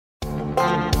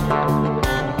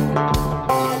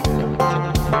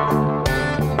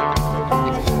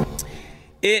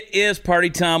It is party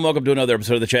time. Welcome to another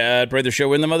episode of the Chad Prather Show.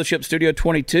 We're in the Mothership Studio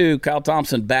 22. Kyle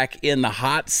Thompson back in the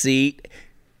hot seat.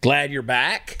 Glad you're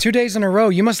back. 2 days in a row.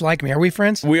 You must like me. Are we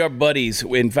friends? We are buddies.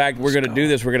 In fact, we're going to do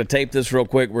this. We're going to tape this real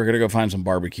quick. We're going to go find some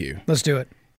barbecue. Let's do it.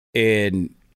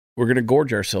 And we're going to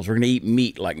gorge ourselves. We're going to eat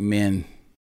meat like men.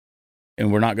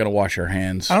 And we're not going to wash our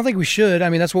hands. I don't think we should. I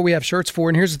mean, that's what we have shirts for.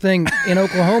 And here's the thing. In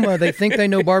Oklahoma, they think they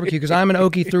know barbecue because I'm an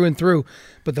Okie through and through.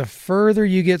 But the further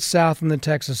you get south in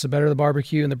Texas, the better the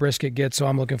barbecue and the brisket gets. So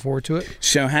I'm looking forward to it.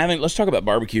 So let's talk about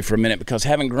barbecue for a minute, because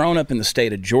having grown up in the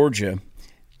state of Georgia,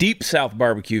 deep South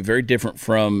barbecue, very different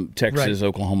from Texas,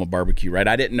 Oklahoma barbecue, right?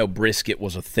 I didn't know brisket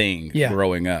was a thing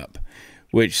growing up,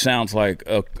 which sounds like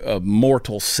a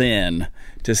mortal sin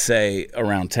to say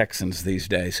around Texans these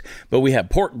days. But we have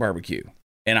pork barbecue.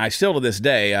 And I still, to this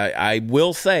day, I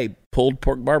will say pulled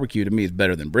pork barbecue to me is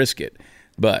better than brisket.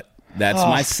 But that's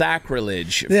my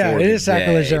sacrilege. Yeah, it is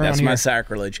sacrilege around That's here. my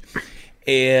sacrilege.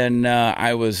 And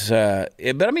I was, but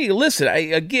I mean, listen,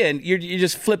 again, you're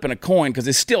just flipping a coin because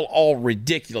it's still all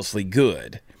ridiculously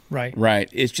good. Right. Right.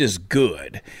 It's just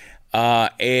good.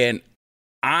 And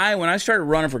when I started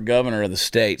running for governor of the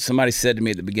state, somebody said to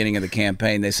me at the beginning of the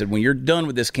campaign, they said, when you're done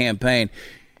with this campaign,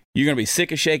 you're going to be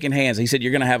sick of shaking hands. He said,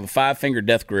 you're going to have a 5-finger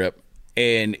death grip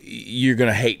and you're going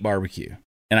to hate barbecue.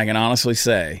 And I can honestly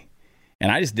say,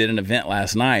 and I just did an event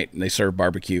last night and they served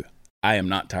barbecue. I am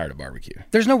not tired of barbecue.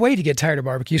 There's no way to get tired of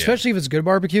barbecue, especially if it's good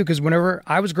barbecue, because whenever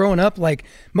I was growing up, like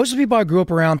most of the people I grew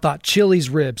up around thought Chili's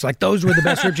ribs, like those were the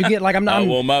best ribs you get. Like I'm not.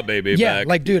 Well, my baby back.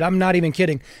 Like, dude, I'm not even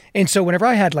kidding. And so whenever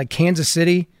I had like Kansas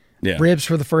City ribs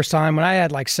for the first time, when I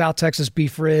had like South Texas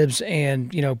beef ribs and,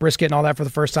 brisket and all that for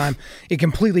the first time, it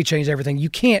completely changed everything.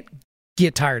 You can't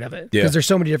get tired of it because there's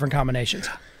so many different combinations.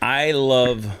 I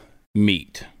love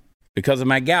meat. Because of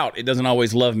my gout, it doesn't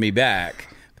always love me back.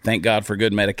 Thank God for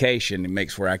good medication. It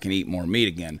makes where I can eat more meat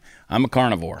again. I'm a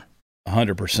carnivore,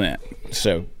 100%.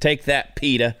 So take that,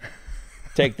 PETA.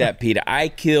 Take that, PETA. I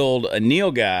killed a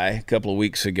nilgai a couple of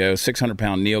weeks ago,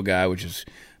 600-pound nilgai, which is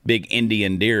big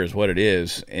Indian deer is what it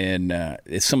is. And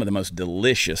it's some of the most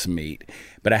delicious meat.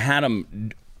 But I had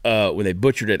them, when they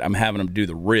butchered it, I'm having them do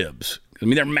the ribs. I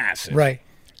mean, they're massive. Right.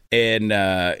 And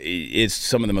it's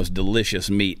some of the most delicious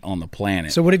meat on the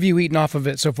planet. So what have you eaten off of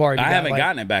it so far? I haven't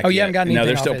gotten it back yet. Oh, you haven't gotten anything No,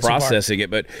 they're off still it processing it.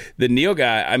 But the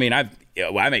nilgai, I mean, I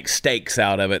make steaks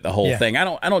out of it, the whole thing. I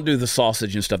don't do the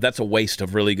sausage and stuff. That's a waste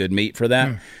of really good meat for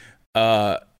that.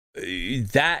 That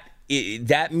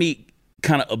meat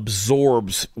kind of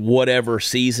absorbs whatever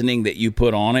seasoning that you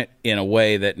put on it in a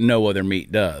way that no other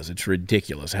meat does. It's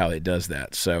ridiculous how it does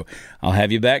that. So I'll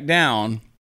have you back down.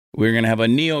 We're going to have a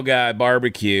nilgai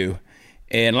barbecue.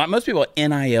 And like most people,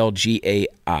 Nilgai,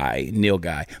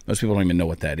 nilgai. Most people don't even know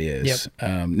what that is.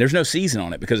 There's no season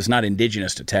on it because it's not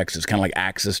indigenous to Texas. Kind of like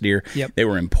axis deer. They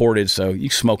were imported, so you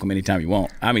smoke them anytime you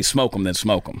want. I mean, smoke them, then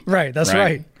smoke them. Right, that's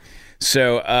right.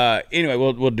 So anyway,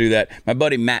 we'll do that. My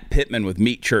buddy Matt Pittman with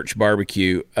Meat Church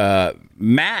Barbecue.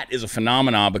 Matt is a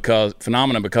phenomenon because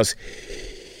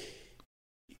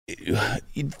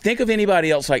think of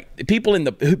anybody else, like people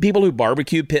who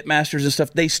barbecue, pitmasters and stuff,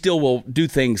 they still will do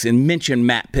things and mention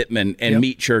Matt Pittman and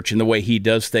Meat Church and the way he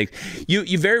does things.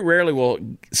 You very rarely will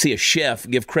see a chef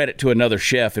give credit to another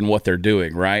chef in what they're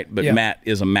doing, right? But Matt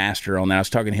is a master on that. I was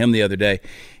talking to him the other day,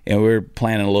 and we were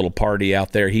planning a little party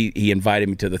out there. He invited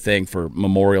me to the thing for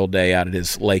Memorial Day out at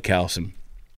his lake house, and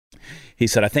he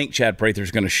said, I think Chad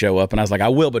Prather's going to show up. And I was like, I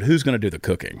will, but who's going to do the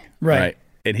cooking? Right.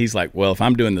 And he's like, well, if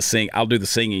I'm doing I'll do the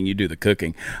singing, you do the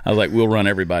cooking. I was like, we'll run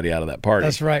everybody out of that party.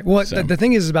 That's right. Well, the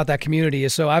thing is about that community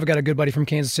is, so I've got a good buddy from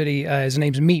Kansas City. His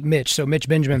name's Meat Mitch, so Mitch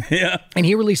Benjamin. And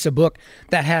he released a book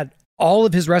that had all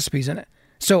of his recipes in it.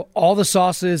 So all the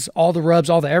sauces, all the rubs,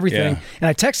 all the everything. And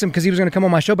I texted him because he was going to come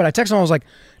on my show, but I texted him, I was like,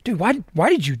 dude, why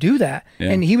did you do that?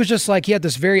 And he was just like, he had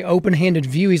this very open-handed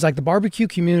view. He's like, the barbecue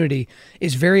community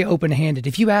is very open-handed.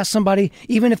 If you ask somebody,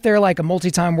 even if they're like a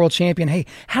multi-time world champion, hey,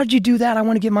 how did you do that? I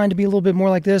want to get mine to be a little bit more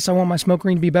like this. I want my smoke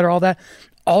ring to be better, all that.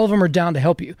 All of them are down to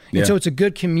help you. And so it's a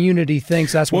good community thing.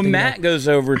 So that's what Matt goes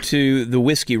over to the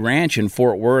Whiskey Ranch in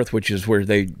Fort Worth, which is where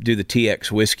they do the TX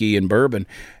whiskey and bourbon.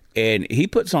 And he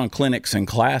puts on clinics and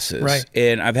classes.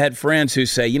 And I've had friends who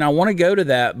say, I want to go to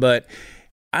that, but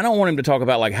I don't want him to talk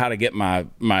about like how to get my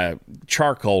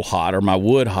charcoal hot or my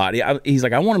wood hot. He's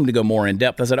like, I want him to go more in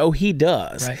depth. I said, oh, he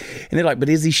does. Right. And they're like, but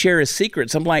does he share his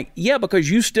secrets? I'm like, yeah, because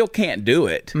you still can't do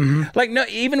it. Mm-hmm. Like, no,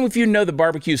 even if you know the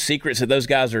barbecue secrets that those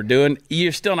guys are doing,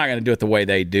 you're still not going to do it the way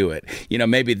they do it. You know,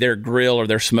 maybe their grill or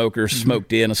their smoker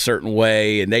smoked in a certain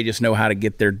way, and they just know how to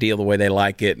get their deal the way they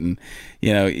like it. And,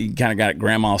 you know, you kind of got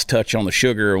grandma's touch on the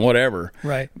sugar or whatever.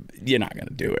 Right. You're not going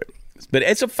to do it. But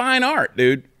it's a fine art,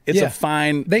 dude. It's a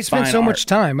fine. They spend so much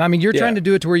time. I mean, you're trying to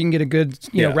do it to where you can get a good,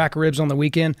 rack of ribs on the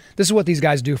weekend. This is what these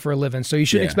guys do for a living. So you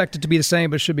shouldn't expect it to be the same,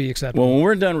 but it should be acceptable. Well, when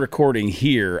we're done recording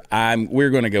here,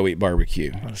 we're going to go eat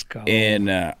barbecue. Let's go. And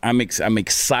I'm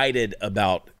excited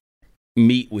about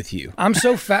meat with you. I'm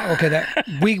so fat. Okay, that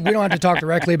we don't have to talk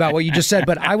directly about what you just said,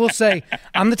 but I will say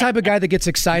I'm the type of guy that gets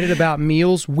excited about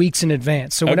meals weeks in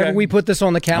advance. So whenever we put this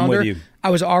on the calendar, I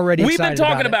was already excited. We've been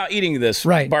talking about eating this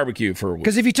barbecue for a week.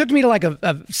 Because if you took me to like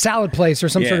a salad place or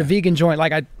some sort of vegan joint,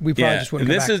 we probably just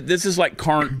wouldn't. This is like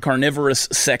carnivorous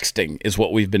sexting is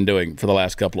what we've been doing for the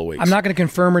last couple of weeks. I'm not going to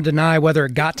confirm or deny whether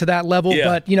it got to that level,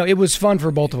 but it was fun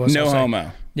for both of us. No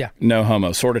homo. Yeah. No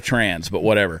homo, sort of trans, but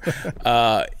whatever.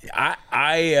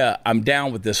 I'm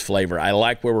down with this flavor. I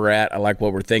like where we're at. I like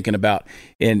what we're thinking about.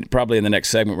 And probably in the next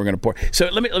segment, we're going to pour. So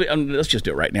let's just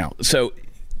do it right now. So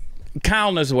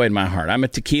Kyle knows the way to my heart. I'm a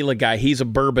tequila guy. He's a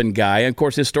bourbon guy. And of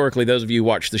course, historically, those of you who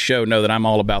watch the show know that I'm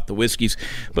all about the whiskeys.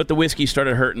 But the whiskey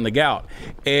started hurting the gout.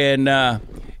 And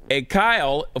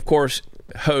Kyle, of course,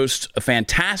 hosts a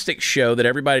fantastic show that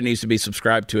everybody needs to be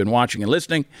subscribed to and watching and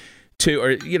listening to,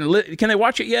 or can they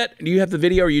watch it yet? Do you have the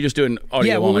video, or are you just doing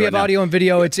audio? Yeah, well, we have audio and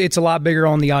video. It's a lot bigger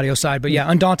on the audio side, but yeah,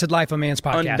 Undaunted Life, a Man's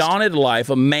Podcast. Undaunted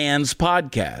Life, a Man's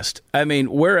Podcast. I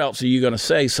mean, where else are you going to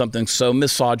say something so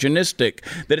misogynistic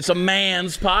that it's a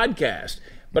man's podcast?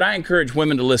 But I encourage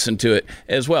women to listen to it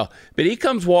as well. But he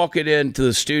comes walking into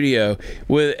the studio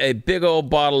with a big old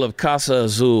bottle of Casa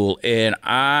Azul, and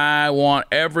I want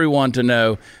everyone to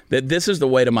know that this is the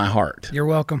way to my heart. You're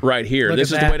welcome. Right here.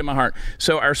 This is the way to my heart.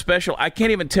 So our special, I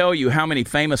can't even tell you how many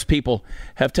famous people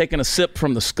have taken a sip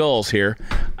from the skulls here.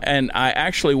 And I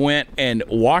actually went and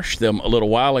washed them a little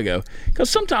while ago, because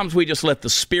sometimes we just let the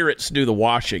spirits do the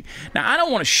washing. Now, I don't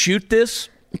want to shoot this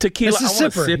tequila. It's a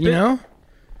sipper, sip it.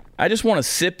 I just want to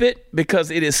sip it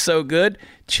because it is so good.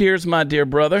 Cheers, my dear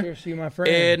brother. Cheers to you, my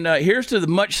friend. And here's to the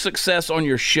much success on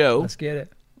your show. Let's get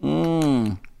it.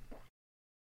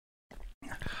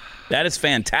 That is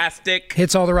fantastic.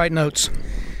 Hits all the right notes.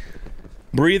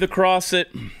 Breathe across it.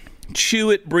 Chew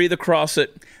it. Breathe across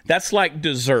it. That's like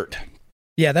dessert.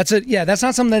 Yeah, that's it. Yeah, that's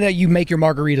not something that you make your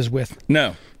margaritas with.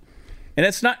 No. And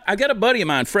it's not. I got a buddy of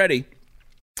mine, Freddie,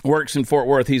 works in Fort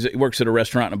Worth. He works at a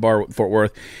restaurant and a bar in Fort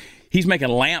Worth. He's making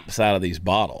lamps out of these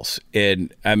bottles.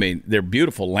 And, I mean, they're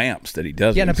beautiful lamps that he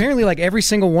does. Yeah, and apparently, like, every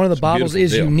single one of the bottles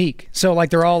is unique. So, like,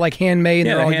 they're all, like, handmade.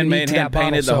 Yeah, they're all handmade, unique to that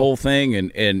hand-painted, bottle, the whole thing.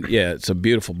 And, yeah, it's a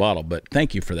beautiful bottle. But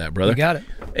thank you for that, brother. You got it.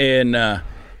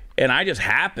 And I just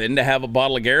happened to have a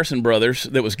bottle of Garrison Brothers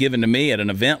that was given to me at an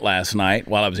event last night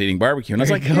while I was eating barbecue. And I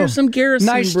was like, here's some Garrison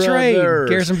Brothers. Nice trade.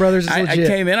 Garrison Brothers is legit. I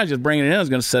came in, I was just bringing it in. I was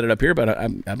going to set it up here, but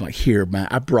I'm like, here, man,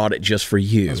 I brought it just for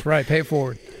you. That's right. Pay it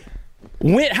forward.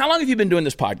 How long have you been doing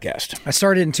this podcast? I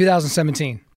started in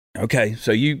 2017. Okay,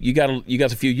 so you got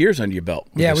a few years under your belt.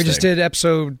 Yeah, we just did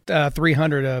episode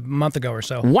 300 a month ago or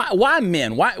so. Why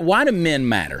men? Why do men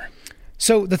matter?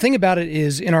 So the thing about it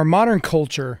is, in our modern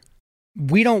culture,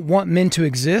 we don't want men to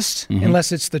exist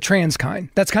unless it's the trans kind.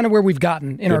 That's kind of where we've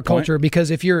gotten in our culture, because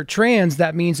if you're trans,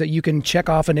 that means that you can check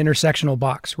off an intersectional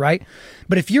box, right?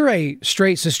 But if you're a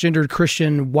straight, cisgendered,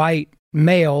 Christian, white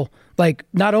male, like,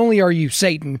 not only are you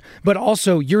Satan, but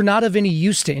also you're not of any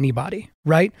use to anybody,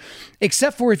 right?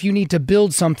 Except for if you need to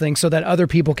build something so that other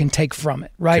people can take from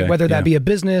it, right? Okay, whether that be a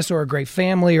business or a great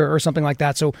family or something like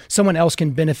that, so someone else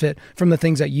can benefit from the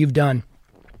things that you've done.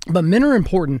 But men are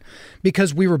important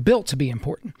because we were built to be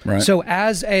important. Right. So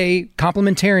as a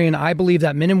complementarian, I believe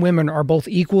that men and women are both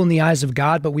equal in the eyes of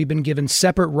God, but we've been given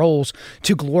separate roles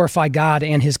to glorify God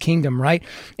and his kingdom, right?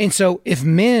 And so if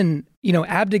men,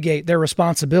 abdicate their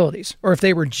responsibilities, or if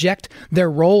they reject their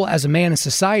role as a man in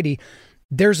society,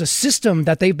 there's a system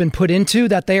that they've been put into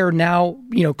that they are now,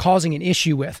 causing an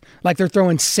issue with. Like, they're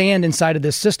throwing sand inside of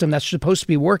this system that's supposed to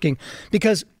be working.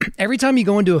 Because every time you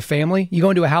go into a family, you go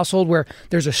into a household where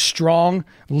there's a strong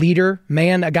leader,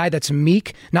 man, a guy that's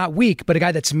meek, not weak, but a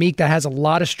guy that's meek, that has a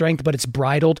lot of strength, but it's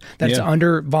bridled, that's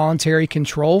under voluntary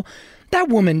control. that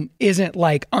woman isn't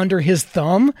like under his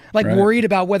thumb, like worried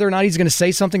about whether or not he's going to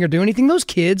say something or do anything. Those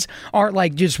kids aren't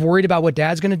like just worried about what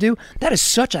dad's going to do. That is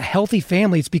such a healthy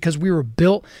family. It's because we were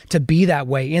built to be that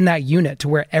way in that unit, to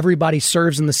where everybody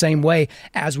serves in the same way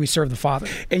as we serve the Father.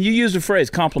 And you use the phrase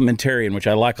complementarian, which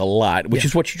I like a lot, which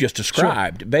is what you just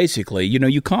described. Sure. Basically,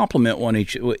 you complement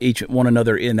one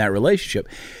another in that relationship.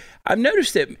 I've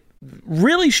noticed that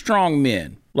really strong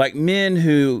men, like men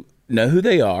who know who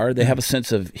they are, they have a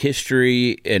sense of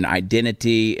history and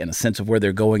identity and a sense of where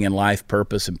they're going in life,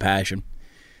 purpose and passion.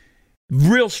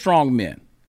 Real strong men.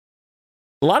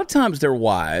 A lot of times their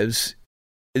wives,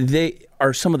 they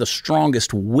are some of the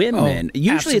strongest women.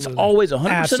 Usually it's always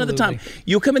 100% of the time.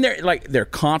 You'll come in there like they're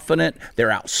confident,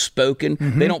 they're outspoken,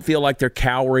 they don't feel like they're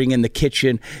cowering in the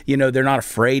kitchen, they're not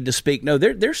afraid to speak. No,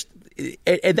 they're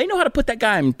and they know how to put that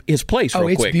guy in his place real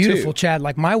quick. Oh, it's beautiful, too. Chad.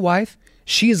 Like my wife,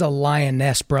 she is a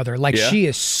lioness, brother. Like she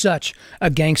is such a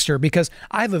gangster, because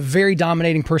I have a very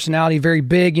dominating personality, very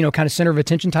big, kind of center of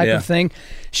attention type of thing.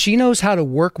 She knows how to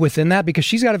work within that because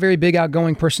she's got a very big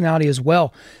outgoing personality as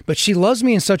well. But she loves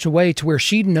me in such a way to where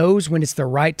she knows when it's the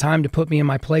right time to put me in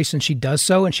my place, and she does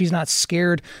so, and she's not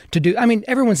scared to do. I mean,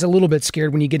 everyone's a little bit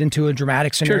scared when you get into a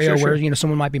dramatic scenario where,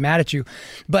 someone might be mad at you.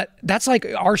 But that's like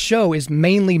our show is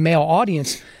mainly male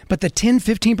audience, but the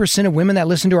 10-15% of women that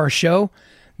listen to our show,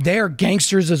 they're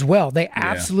gangsters as well. They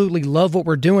absolutely love what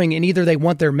we're doing, and either they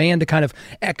want their man to kind of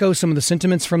echo some of the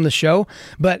sentiments from the show,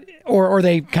 but or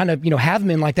they kind of have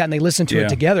men like that and they listen to it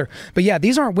together. But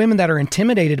these aren't women that are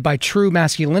intimidated by true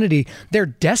masculinity. They're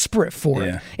desperate for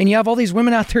it. And you have all these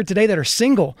women out there today that are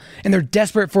single and they're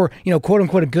desperate for quote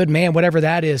unquote a good man, whatever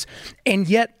that is, and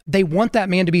yet they want that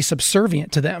man to be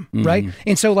subservient to them, right?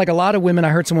 And so like a lot of women, I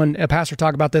heard a pastor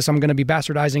talk about this. I'm going to be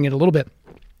bastardizing it a little bit.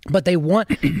 But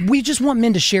we just want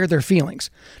men to share their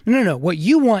feelings. No. What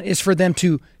you want is for them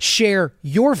to share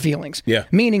your feelings. Yeah.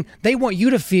 Meaning they want you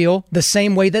to feel the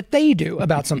same way that they do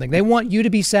about something. They want you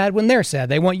to be sad when they're sad.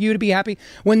 They want you to be happy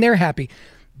when they're happy.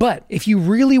 But if you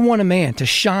really want a man to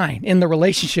shine in the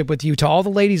relationship with you, to all the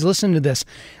ladies listening to this,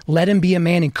 let him be a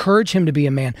man. Encourage him to be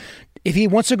a man. If he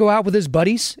wants to go out with his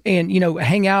buddies and,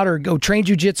 hang out or go train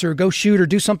jujitsu or go shoot or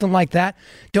do something like that,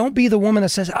 don't be the woman that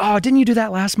says, oh, didn't you do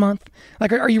that last month?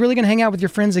 Like, are you really going to hang out with your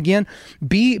friends again?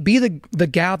 Be the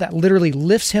gal that literally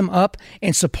lifts him up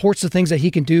and supports the things that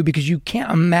he can do, because you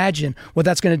can't imagine what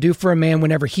that's going to do for a man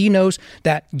whenever he knows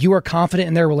that you are confident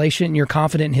in their relation and you're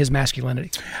confident in his masculinity.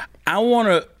 I want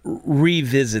to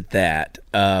revisit that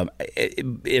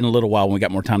in a little while when we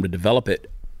got more time to develop it.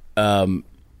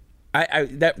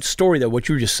 That story, though, what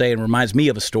you were just saying, reminds me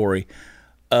of a story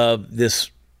of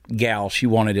this gal. She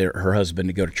wanted her husband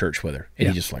to go to church with her, and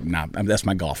he's just like, nah, that's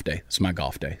my golf day. It's my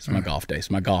golf day. It's my golf day.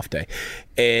 It's my golf day.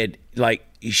 And like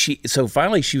so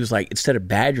finally she was like, instead of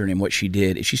badgering him, what she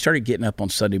did is she started getting up on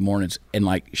Sunday mornings and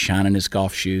like shining his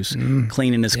golf shoes,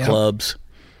 cleaning his clubs.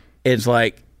 It's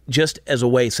like, just as a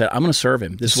way, said, I'm going to serve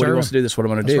him. This is what he wants to do. This is what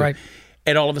I'm going to do. Right.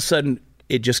 And all of a sudden,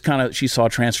 it just kind of, she saw a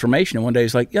transformation. And one day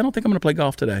he's like, I don't think I'm going to play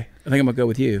golf today. I think I'm going to go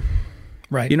with you.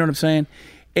 Right. You know what I'm saying?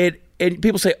 And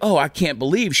people say, oh, I can't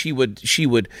believe she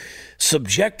would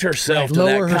subject herself to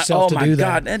lower that. Herself to do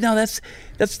God. That. No,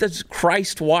 that's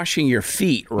Christ washing your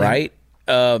feet, right?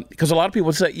 Because a lot of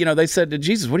people say, they said to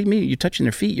Jesus, what do you mean? You're touching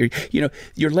their feet.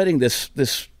 You're letting this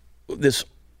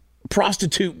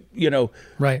prostitute,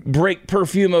 break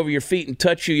perfume over your feet and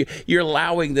touch you. You're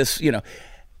allowing this,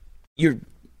 you're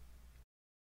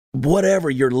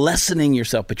lessening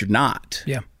yourself, but you're not.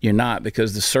 Yeah. You're not,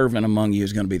 because the servant among you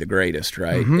is going to be the greatest,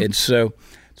 right? And so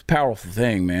it's a powerful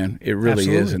thing, man. It really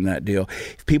is in that deal.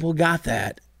 If people got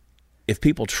that, if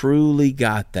people truly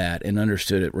got that and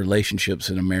understood it, relationships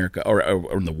in America or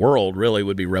in the world really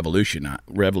would be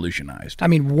revolutionized. I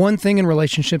mean, one thing in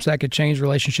relationships that could change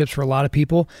relationships for a lot of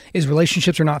people is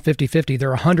relationships are not 50-50.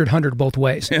 They're 100-100 both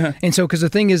ways. Yeah. And so, because the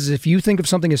thing is, if you think of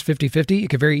something as 50-50, it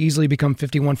could very easily become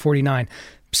 51-49.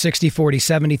 60-40,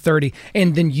 70-30,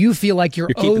 and then you feel like you're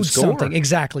owed something.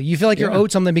 Exactly. You feel like you're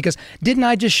owed something because didn't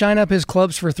I just shine up his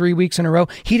clubs for 3 weeks in a row?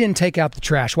 He didn't take out the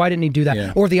trash. Why didn't he do that?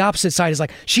 Yeah. Or the opposite side is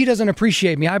like, she doesn't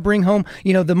appreciate me. I bring home,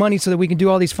 the money so that we can do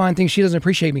all these fine things. She doesn't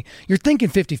appreciate me. You're thinking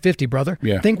 50-50, brother.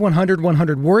 Yeah. Think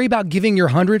 100-100. Worry about giving your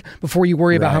 100 before you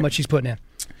worry about how much she's putting in.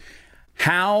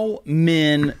 How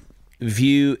men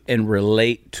view and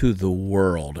relate to the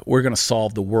world. We're going to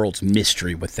solve the world's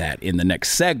mystery with that in the next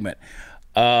segment.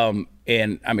 And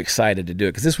I'm excited to do it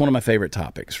because this is one of my favorite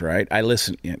topics, right? I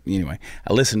listen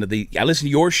to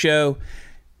your show,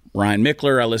 Ryan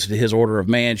Mickler. I listen to his Order of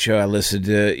Man show. I listen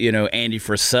to, Andy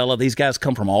Frisella. These guys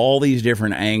come from all these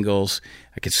different angles.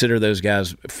 I consider those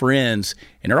guys friends,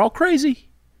 and they're all crazy.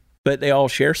 but they all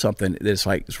share something that's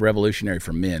like it's revolutionary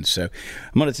for men. So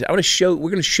we're going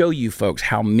to show you folks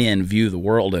how men view the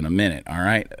world in a minute. All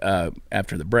right.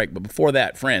 After the break. But before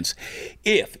that, friends,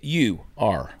 if you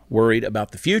are worried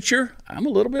about the future, I'm a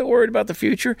little bit worried about the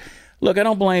future. Look, I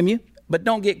don't blame you, but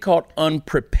don't get caught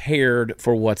unprepared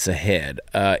for what's ahead.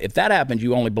 If that happens,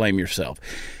 you only blame yourself.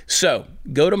 So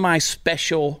go to my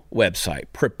special website,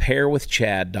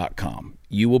 preparewithchad.com.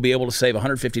 You will be able to save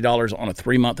 $150 on a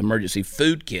 3-month emergency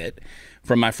food kit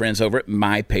from my friends over at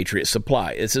My Patriot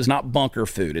Supply. This is not bunker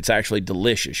food. It's actually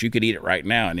delicious. You could eat it right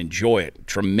now and enjoy it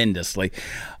tremendously.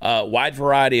 Wide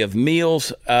variety of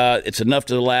meals. It's enough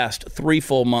to last 3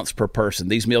 full months per person.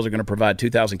 These meals are going to provide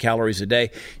 2,000 calories a day.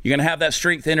 You're going to have that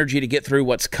strength energy to get through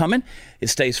what's coming. It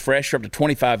stays fresh for up to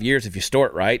 25 years if you store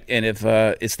it right, and if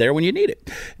it's there when you need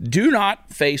it. Do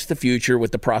not face the future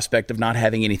with the prospect of not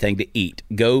having anything to eat.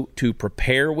 Go to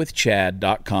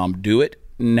preparewithchad.com. Do it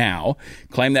now.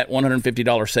 Claim that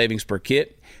 $150 savings per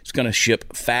kit. It's going to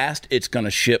ship fast. It's going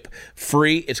to ship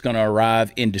free. It's going to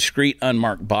arrive in discreet,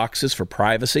 unmarked boxes for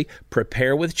privacy.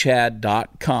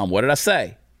 Preparewithchad.com. What did I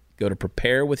say? Go to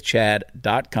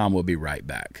preparewithchad.com. We'll be right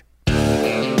back.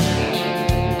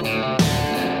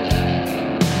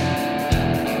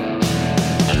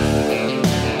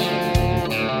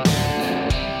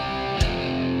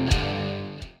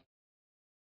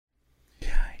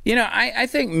 You know, I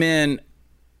think men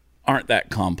aren't that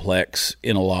complex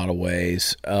in a lot of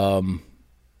ways. But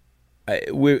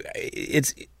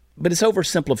it's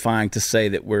oversimplifying to say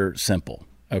that we're simple.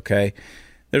 Okay,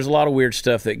 there's a lot of weird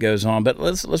stuff that goes on, but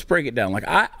let's break it down. Like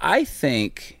I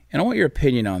think, and I want your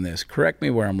opinion on this. Correct me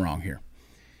where I'm wrong here.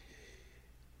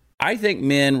 I think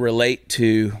men relate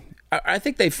to. I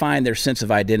think they find their sense of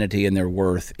identity and their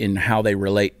worth in how they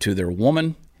relate to their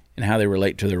woman and how they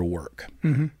relate to their work.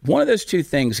 Mm-hmm. One of those two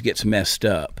things gets messed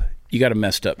up. You got a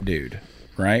messed up dude,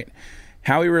 right?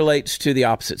 How he relates to the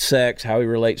opposite sex, how he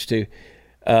relates to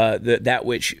that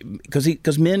which,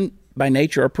 because men by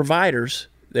nature are providers.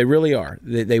 They really are.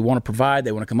 They want to provide.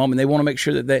 They want to come home, and they want to make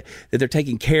sure that they're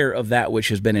taking care of that which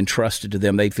has been entrusted to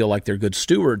them. They feel like they're good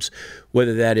stewards,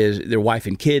 whether that is their wife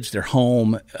and kids, their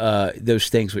home, those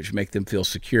things which make them feel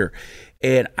secure.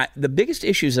 And the biggest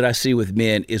issues that I see with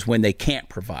men is when they can't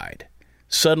provide.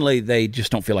 Suddenly, they just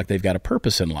don't feel like they've got a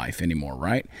purpose in life anymore,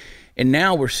 right? And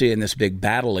now we're seeing this big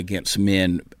battle against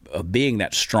men of being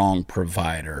that strong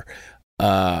provider.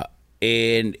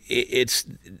 And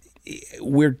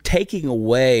we're taking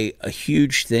away a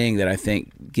huge thing that I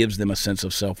think gives them a sense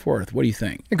of self-worth. What do you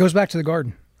think? It goes back to the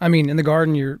garden. I mean, in the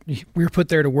garden, we were put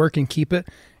there to work and keep it.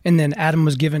 And then Adam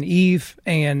was given Eve,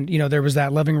 and, there was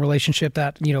that loving relationship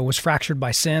that, was fractured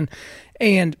by sin.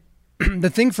 And the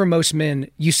thing for most men,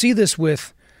 you see this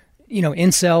with,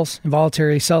 incels,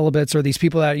 involuntary celibates, or these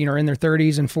people that, are in their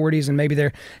 30s and 40s, and maybe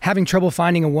they're having trouble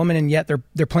finding a woman, and yet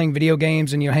they're playing video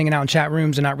games and, hanging out in chat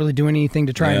rooms and not really doing anything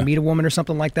to try and meet a woman or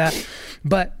something like that.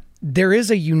 But there is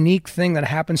a unique thing that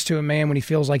happens to a man when he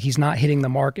feels like he's not hitting the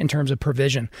mark in terms of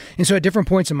provision. And so at different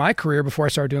points in my career, before I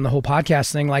started doing the whole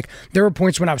podcast thing, like there were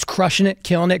points when I was crushing it,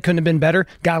 killing it, couldn't have been better,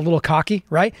 got a little cocky,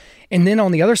 right? And then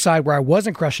on the other side where I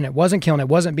wasn't crushing it, wasn't killing it,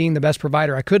 wasn't being the best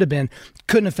provider I could have been,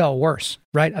 couldn't have felt worse,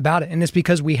 right, about it. And it's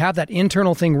because we have that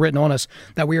internal thing written on us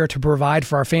that we are to provide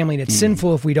for our family, and it's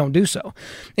sinful if we don't do so.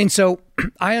 And so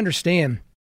I understand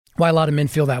why a lot of men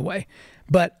feel that way.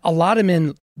 But a lot of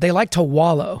men, they like to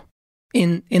wallow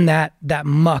in that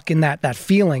muck, in that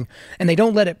feeling, and they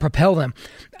don't let it propel them.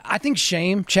 I think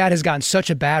shame, Chad, has gotten such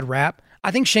a bad rap.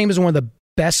 I think shame is one of the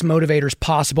best motivators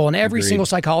possible, and every single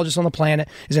psychologist on the planet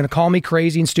is going to call me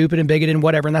crazy and stupid and bigoted and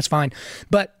whatever, and that's fine.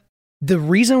 But the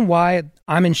reason why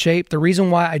I'm in shape, the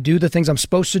reason why I do the things I'm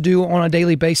supposed to do on a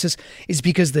daily basis is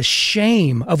because the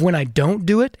shame of when I don't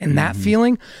do it and that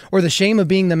feeling, or the shame of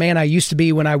being the man I used to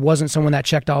be when I wasn't someone that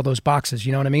checked all those boxes,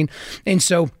 you know what I mean? And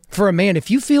so for a man,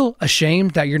 if you feel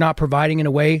ashamed that you're not providing in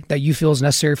a way that you feel is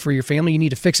necessary for your family, you need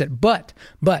to fix it. But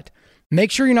make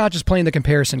sure you're not just playing the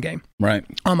comparison game. Right.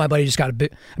 Oh, my buddy just got a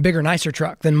bigger, nicer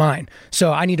truck than mine,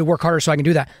 so I need to work harder so I can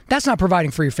do that. That's not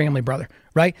providing for your family, brother,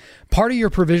 right? Part of your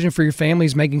provision for your family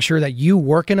is making sure that you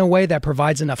work in a way that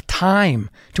provides enough time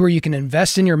to where you can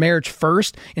invest in your marriage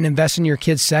first and invest in your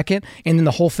kids second, and then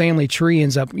the whole family tree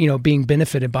ends up, being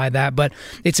benefited by that. But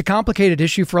it's a complicated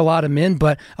issue for a lot of men,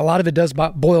 but a lot of it does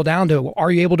boil down to, are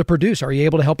you able to produce? Are you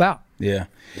able to help out? Yeah.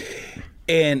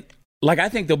 And I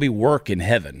think there'll be work in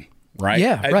heaven. Right.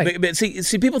 Yeah. Right. But see,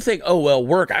 people think, oh, well,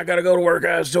 work, I got to go to work.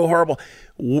 It's so horrible.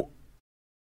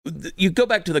 You go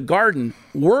back to the garden.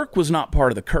 Work was not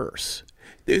part of the curse.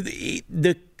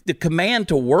 The the command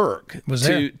to work, was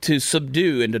to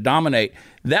subdue and to dominate,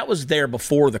 that was there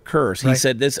before the curse. He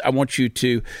said, "This, I want you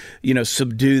to,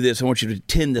 subdue this. I want you to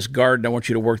tend this garden. I want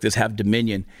you to work this, have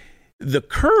dominion." The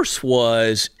curse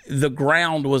was the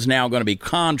ground was now going to be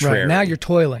contrary. Right. Now you're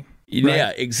toiling. Yeah,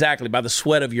 right. Exactly. By the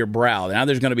sweat of your brow. Now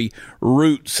there's going to be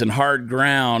roots and hard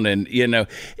ground. And,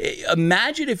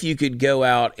 imagine if you could go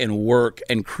out and work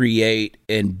and create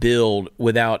and build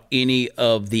without any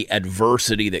of the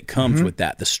adversity that comes with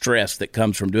that, the stress that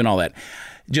comes from doing all that.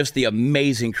 Just the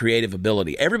amazing creative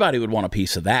ability. Everybody would want a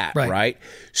piece of that, right?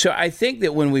 So I think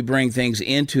that when we bring things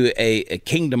into a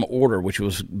kingdom order, which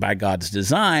was by God's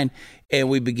design, and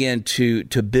we begin to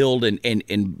build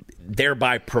and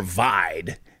thereby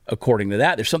provide according to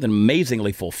that, there's something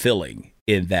amazingly fulfilling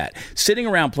in that. Sitting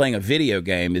around playing a video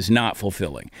game is not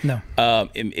fulfilling. No.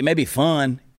 It may be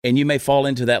fun, and you may fall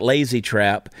into that lazy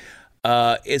trap.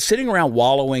 It's sitting around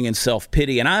wallowing in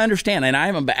self-pity. And I understand, and I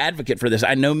am an advocate for this.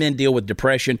 I know men deal with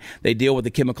depression. They deal with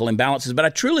the chemical imbalances. But I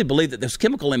truly believe that those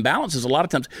chemical imbalances a lot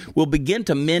of times will begin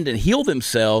to mend and heal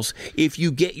themselves if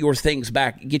you get your things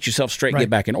back, get yourself straight, get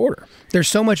back in order. There's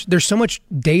so much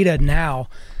data now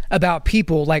about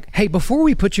people like, hey, before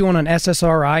we put you on an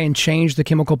SSRI and change the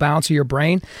chemical balance of your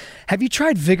brain, have you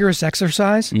tried vigorous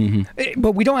exercise?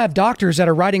 But we don't have doctors that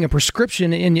are writing a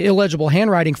prescription in illegible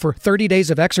handwriting for 30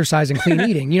 days of exercise and clean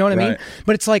eating. You know what I mean?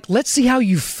 But it's like, let's see how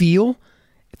you feel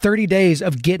 30 days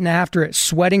of getting after it,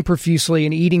 sweating profusely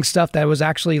and eating stuff that was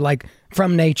actually like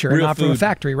from nature and not from a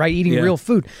factory, right? Eating real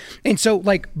food. And so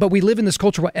but we live in this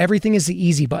culture where everything is the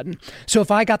easy button. So if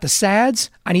I got the SADs,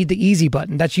 I need the easy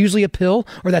button. That's usually a pill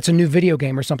or that's a new video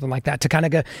game or something like that to kind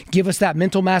of give us that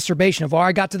mental masturbation of,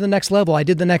 I got to the next level. I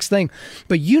did the next thing.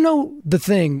 But the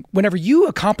thing, whenever you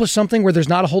accomplish something where there's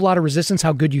not a whole lot of resistance,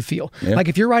 how good you feel. Yeah. Like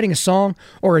if you're writing a song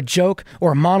or a joke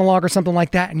or a monologue or something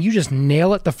like that, and you just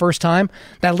nail it the first time,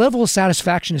 that level of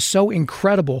satisfaction is so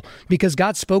incredible because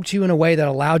God spoke to you in a way that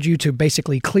allowed you to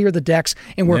basically clear the decks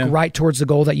and work right towards the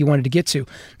goal that you wanted to get to.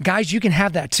 Guys, you can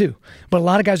have that too. But a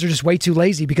lot of guys are just way too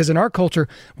lazy because in our culture,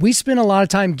 we spend a lot of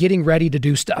time getting ready to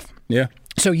do stuff. Yeah.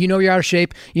 So you're out of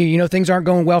shape. You know things aren't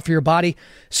going well for your body.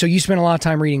 So you spend a lot of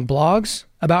time reading blogs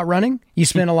about running. You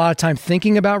spend a lot of time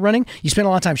thinking about running. You spend a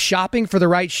lot of time shopping for the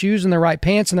right shoes and the right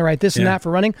pants and the right this and that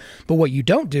for running. But what you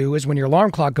don't do is when your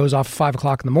alarm clock goes off at 5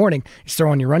 o'clock in the morning, you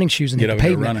throw on your running shoes and hit the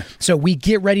pavement. So we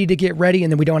get ready to get ready,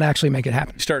 and then we don't actually make it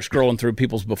happen. You start scrolling through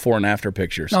people's before and after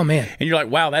pictures. Oh, man. And you're like,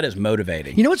 wow, that is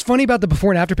motivating. You know what's funny about the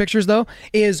before and after pictures, though,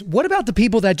 is what about the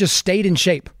people that just stayed in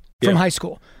shape from high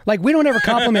school? Like, we don't ever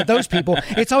compliment those people.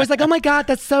 It's always like, oh my God,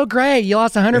 that's so great. You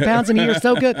lost 100 pounds in a year,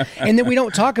 so good. And then we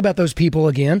don't talk about those people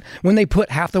again when they put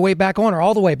half the weight back on or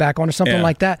all the weight back on or something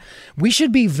like that. We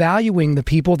should be valuing the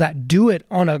people that do it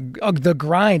on the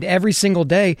grind every single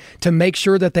day to make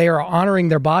sure that they are honoring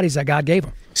their bodies that God gave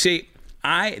them. See,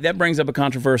 that brings up a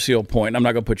controversial point. I'm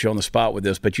not going to put you on the spot with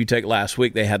this, but you take last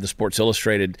week, they had the Sports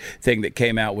Illustrated thing that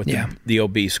came out with the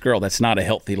obese girl. That's not a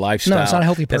healthy lifestyle. No, it's not a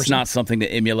healthy person. That's not something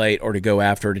to emulate or to go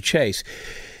after or to chase,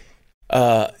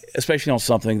 especially on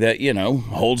something that,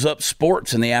 holds up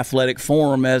sports and the athletic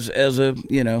form as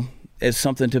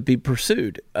something to be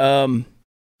pursued.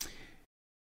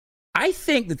 I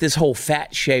think that this whole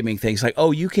fat shaming thing is like,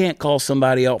 you can't call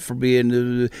somebody out for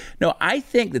being... No, I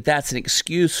think that that's an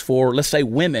excuse for, let's say,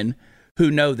 women who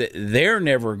know that they're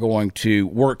never going to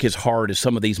work as hard as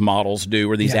some of these models do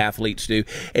or these athletes do.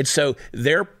 And so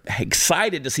they're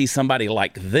excited to see somebody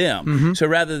like them. So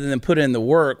rather than put in the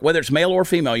work, whether it's male or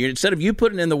female, instead of you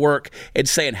putting in the work and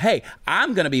saying, hey,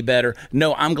 I'm going to be better.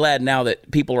 No, I'm glad now that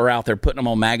people are out there putting them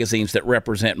on magazines that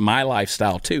represent my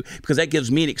lifestyle too, because that gives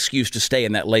me an excuse to stay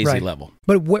in that lazy level.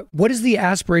 But what is the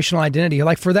aspirational identity?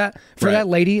 Like for that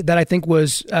lady that I think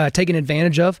was taken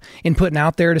advantage of and putting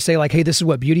out there to say like, hey, this is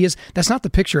what beauty is. That's not the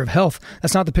picture of health.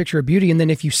 That's not the picture of beauty. And then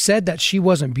if you said that she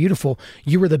wasn't beautiful,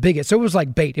 you were the bigot. So it was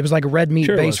like bait. It was like a red meat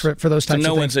base for those types of things. It's a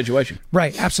no-win situation.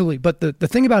 Right, absolutely. But the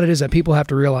thing about it is that people have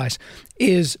to realize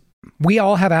is we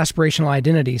all have aspirational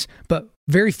identities, but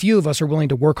very few of us are willing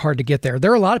to work hard to get there.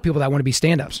 There are a lot of people that want to be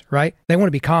stand-ups, right? They want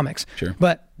to be comics. Sure.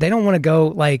 But they don't want to go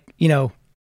like,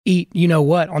 eat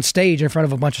what on stage in front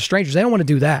of a bunch of strangers. They don't want to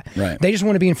do that. Right. They just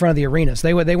want to be in front of the arenas.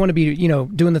 They want to be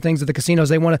doing the things at the casinos.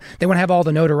 They want to have all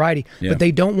the notoriety, but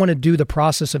they don't want to do the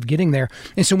process of getting there.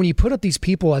 And so when you put up these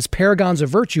people as paragons of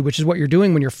virtue, which is what you're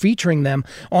doing when you're featuring them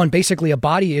on basically a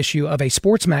body issue of a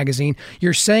sports magazine,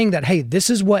 you're saying that, hey,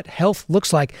 this is what health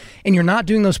looks like, and you're not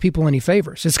doing those people any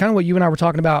favors. It's kind of what you and I were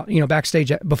talking about,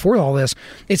 backstage before all this.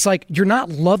 It's like you're not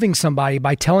loving somebody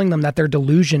by telling them that their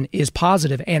delusion is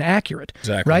positive and accurate.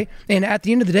 Exactly. Right? And at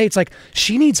the end of the day, it's like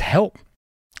she needs help.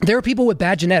 There are people with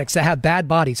bad genetics that have bad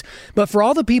bodies. But for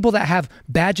all the people that have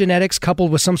bad genetics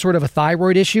coupled with some sort of a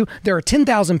thyroid issue, there are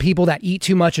 10,000 people that eat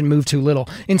too much and move too little.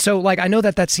 And so, like, I know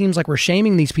that seems like we're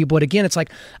shaming these people. But again, it's like,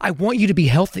 I want you to be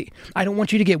healthy. I don't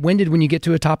want you to get winded when you get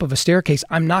to the top of a staircase.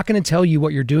 I'm not going to tell you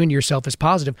what you're doing to yourself is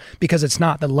positive, because it's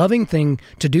not. The loving thing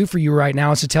to do for you right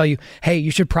now is to tell you, hey, you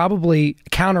should probably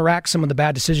counteract some of the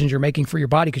bad decisions you're making for your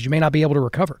body, because you may not be able to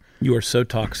recover. You are so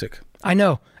toxic. I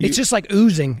know. It's just like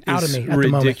oozing out of me at the moment.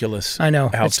 It's ridiculous. I know.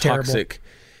 How it's toxic terrible.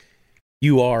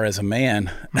 You are as a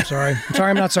man. I'm sorry.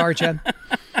 I'm not sorry, Chad.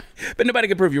 But nobody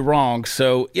can prove you wrong.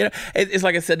 So, it's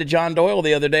like I said to John Doyle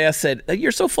the other day. I said,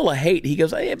 you're so full of hate. He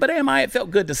goes, hey, but am I? It felt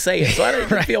good to say it. So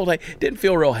I didn't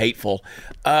feel real hateful.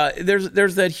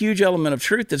 There's that huge element of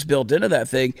truth that's built into that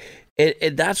thing.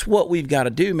 That's what we've got to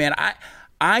do, man.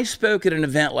 I spoke at an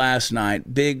event last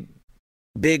night, big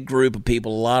group of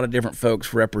people, a lot of different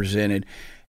folks represented.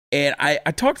 And I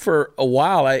talked for a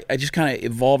while. I just kind of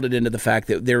evolved it into the fact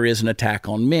that there is an attack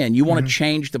on men. You want to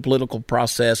change the political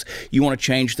process. You want to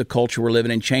change the culture we're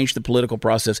living in, change the political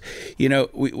process.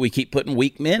 We keep putting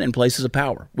weak men in places of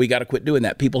power. We got to quit doing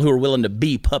that. People who are willing to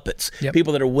be puppets,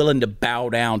 people that are willing to bow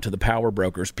down to the power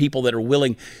brokers, people that are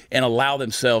willing and allow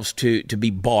themselves to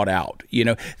be bought out.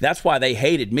 That's why they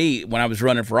hated me when I was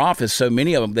running for office. So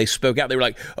many of them, they spoke out. They were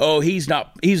like, oh, he's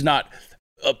not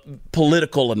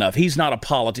political enough. He's not a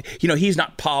he's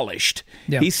not polished.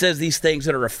 Yeah. He says these things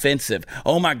that are offensive.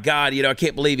 Oh my God, I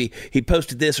can't believe he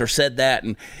posted this or said that.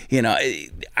 And,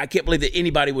 I can't believe that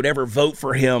anybody would ever vote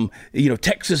for him.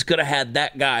 Texas could have had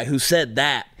that guy who said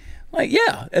that. Like,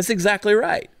 yeah, that's exactly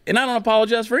right. And I don't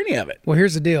apologize for any of it. Well,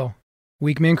 here's the deal.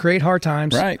 Weak men create hard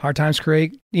times. Right. Hard times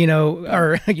create, weak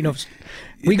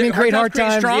men create hard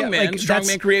times. Strong men. Strong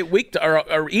men create weak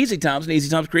or easy times, and easy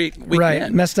times create weak men.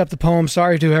 Right. Messed up the poem.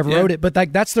 Sorry to have wrote it, but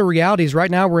that's the reality. Is right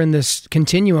now we're in this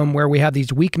continuum where we have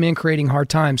these weak men creating hard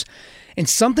times, and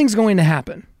something's going to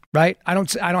happen. Right? I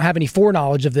don't have any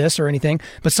foreknowledge of this or anything,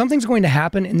 but something's going to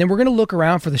happen, and then we're going to look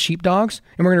around for the sheepdogs,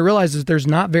 and we're going to realize that there's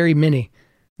not very many.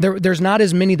 There's not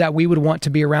as many that we would want to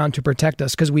be around to protect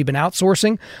us, because we've been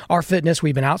outsourcing our fitness,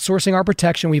 we've been outsourcing our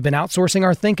protection, we've been outsourcing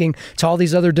our thinking to all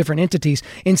these other different entities.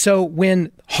 And so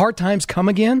when hard times come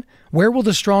again, where will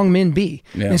the strong men be?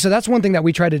 Yeah. And so that's one thing that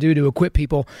we try to do to equip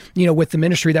people, with the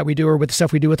ministry that we do or with the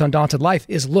stuff we do with Undaunted Life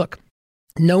is, look,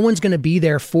 no one's going to be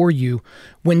there for you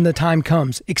when the time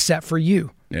comes except for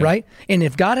you. Yeah. Right? And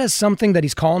if God has something that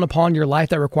he's calling upon your life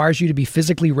that requires you to be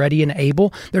physically ready and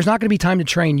able, there's not going to be time to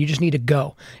train. You just need to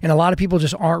go. And a lot of people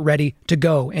just aren't ready to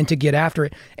go and to get after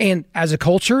it. And as a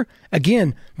culture,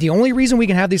 again, the only reason we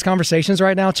can have these conversations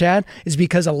right now, Chad, is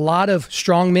because a lot of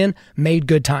strong men made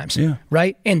good times. Yeah.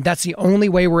 Right? And that's the only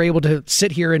way we're able to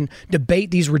sit here and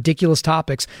debate these ridiculous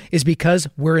topics, is because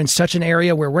we're in such an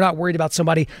area where we're not worried about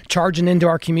somebody charging into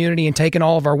our community and taking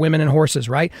all of our women and horses,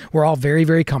 right? We're all very,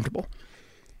 very comfortable.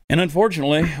 And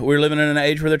unfortunately, we're living in an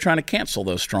age where they're trying to cancel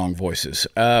those strong voices.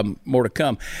 More to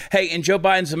come. Hey, in Joe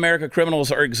Biden's America, criminals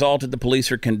are exalted. The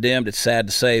police are condemned. It's sad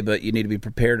to say, but you need to be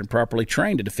prepared and properly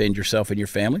trained to defend yourself and your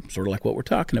family, sort of like what we're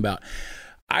talking about.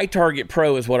 iTarget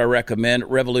Pro is what I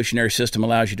recommend. Revolutionary system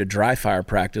allows you to dry fire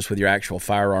practice with your actual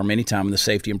firearm anytime in the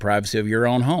safety and privacy of your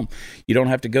own home. You don't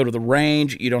have to go to the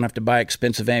range. You don't have to buy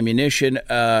expensive ammunition.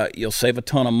 You'll save a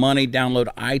ton of money. Download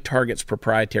iTarget's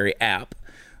proprietary app.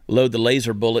 Load the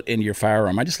laser bullet into your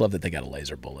firearm. I just love that they got a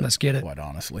laser bullet. Let's get it. Quite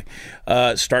honestly.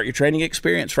 Start your training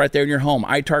experience right there in your home.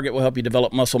 iTarget will help you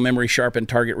develop muscle memory, sharpen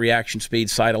target reaction speed,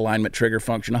 sight alignment, trigger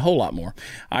function, a whole lot more.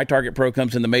 iTarget Pro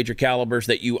comes in the major calibers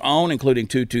that you own, including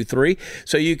 .223,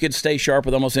 so you can stay sharp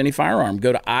with almost any firearm.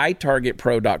 Go to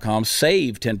itargetpro.com,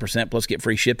 save 10%, plus get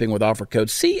free shipping with offer code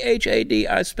CHAD.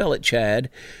 I spell it Chad.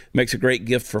 Makes a great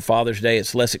gift for Father's Day.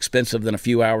 It's less expensive than a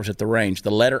few hours at the range.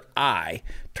 The letter I,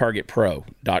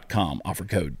 targetpro.com. Offer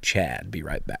code CHAD. Be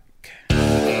right back.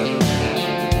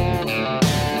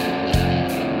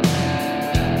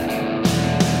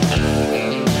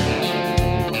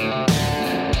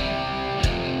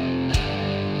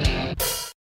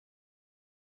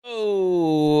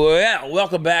 Oh, yeah.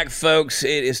 Welcome back, folks.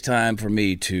 It is time for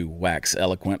me to wax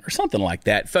eloquent or something like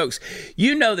that. Folks,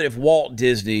 you know that if Walt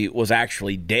Disney was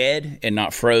actually dead and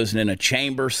not frozen in a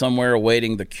chamber somewhere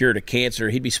awaiting the cure to cancer,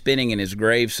 he'd be spinning in his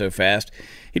grave so fast,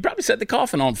 he'd probably set the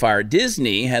coffin on fire.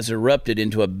 Disney has erupted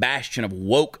into a bastion of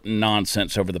woke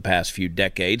nonsense over the past few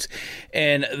decades,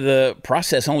 and the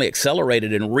process only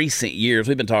accelerated in recent years.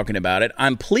 We've been talking about it.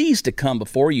 I'm pleased to come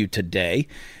before you today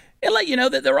and let you know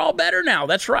that they're all better now.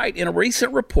 That's right. In a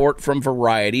recent report from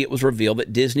Variety, it was revealed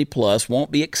that Disney Plus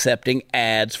won't be accepting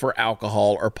ads for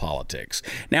alcohol or politics.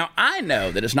 Now, I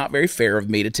know that it's not very fair of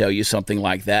me to tell you something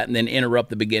like that and then interrupt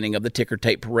the beginning of the ticker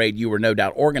tape parade you were no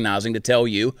doubt organizing to tell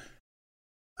you,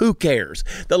 who cares?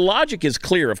 The logic is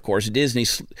clear, of course. Disney,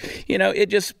 it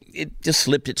just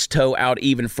slipped its toe out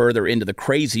even further into the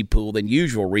crazy pool than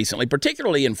usual recently,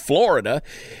 particularly in Florida,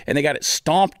 and they got it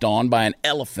stomped on by an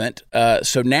elephant.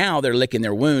 So now they're licking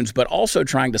their wounds, but also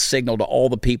trying to signal to all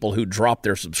the people who dropped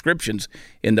their subscriptions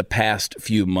in the past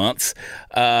few months.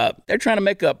 They're trying to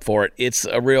make up for it. It's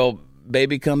a real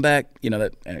baby comeback.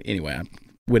 Anyway, I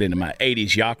went into my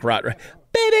 80s yacht rock.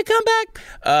 Baby, come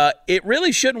back. It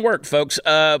really shouldn't work, folks.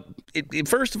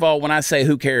 First of all, when I say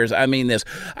who cares, I mean this.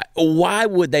 Why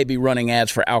would they be running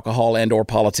ads for alcohol and or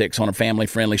politics on a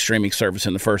family-friendly streaming service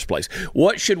in the first place?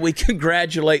 What should we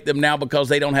congratulate them now because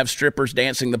they don't have strippers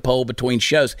dancing the pole between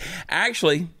shows?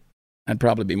 Actually, I'd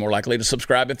probably be more likely to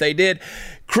subscribe if they did.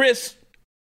 Chris,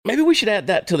 maybe we should add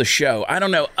that to the show. I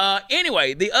don't know.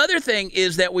 Anyway, the other thing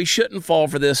is that we shouldn't fall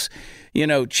for this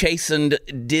chastened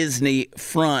Disney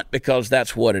front, because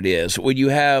that's what it is. When you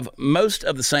have most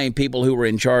of the same people who were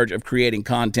in charge of creating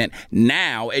content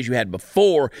now as you had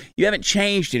before, you haven't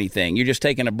changed anything. You're just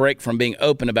taking a break from being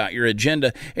open about your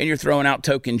agenda, and you're throwing out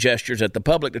token gestures at the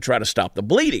public to try to stop the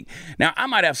bleeding. Now, I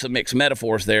might have some mixed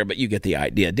metaphors there, but you get the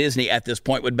idea. Disney at this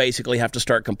point would basically have to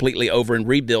start completely over and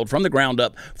rebuild from the ground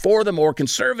up for the more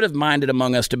conservative-minded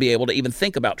among us to be able to even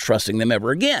think about trusting them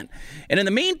ever again. And in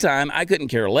the meantime, I couldn't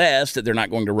care less that they're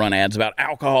not going to run ads about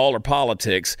alcohol or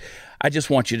politics. I just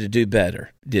want you to do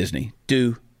better, Disney.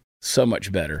 Do so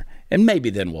much better. And maybe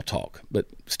then we'll talk, but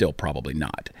still probably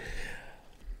not.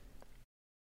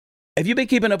 Have you been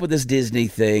keeping up with this Disney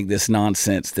thing, this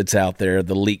nonsense that's out there,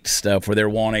 the leaked stuff where they're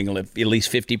wanting at least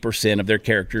 50% of their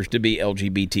characters to be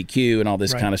LGBTQ and all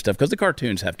this kind of stuff? Because the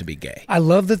cartoons have to be gay. I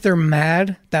love that they're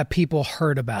mad that people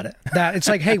heard about it. That it's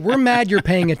like, hey, we're mad you're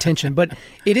paying attention, but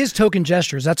it is token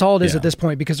gestures. That's all it is at this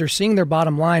point, because they're seeing their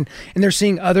bottom line and they're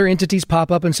seeing other entities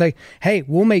pop up and say, hey,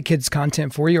 we'll make kids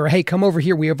content for you, or hey, come over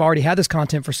here. We have already had this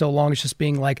content for so long. It's just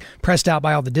being like pressed out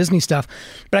by all the Disney stuff.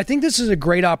 But I think this is a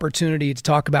great opportunity to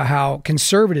talk about how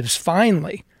conservatives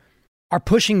finally are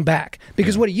pushing back,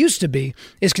 because what it used to be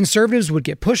is conservatives would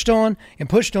get pushed on and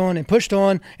pushed on and pushed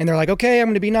on, and they're like, okay, I'm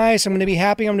going to be nice, I'm going to be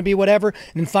happy, I'm going to be whatever,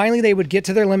 and then finally they would get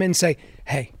to their limit and say,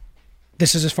 hey,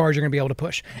 this is as far as you're going to be able to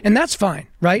push, and that's fine,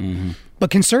 right? But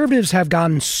conservatives have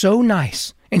gotten so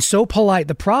nice and so polite.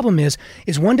 The problem is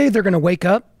one day they're going to wake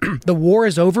up, the war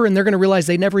is over, and they're going to realize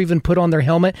they never even put on their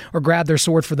helmet or grab their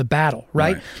sword for the battle,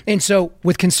 right? And so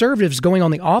with conservatives going on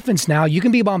the offense now, you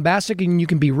can be bombastic and you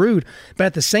can be rude, but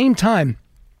at the same time,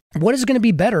 what is going to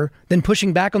be better than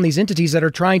pushing back on these entities that are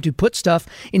trying to put stuff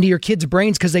into your kids'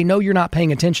 brains because they know you're not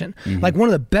paying attention? Like, one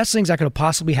of the best things that could have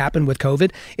possibly happened with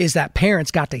COVID is that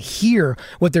parents got to hear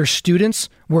what their students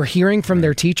were hearing from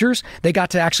their teachers. They got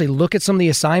to actually look at some of the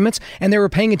assignments, and they were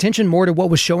paying attention more to what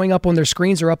was showing up on their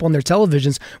screens or up on their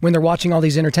televisions when they're watching all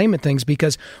these entertainment things.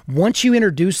 Because once you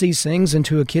introduce these things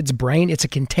into a kid's brain, it's a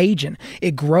contagion.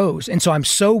 It grows. And so I'm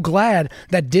so glad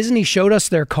that Disney showed us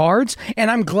their cards, and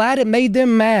I'm glad it made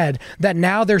them mad that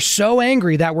now they're so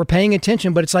angry that we're paying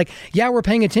attention. But it's like, yeah, we're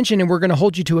paying attention and we're going to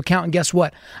hold you to account. And guess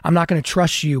what? I'm not going to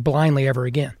trust you blindly ever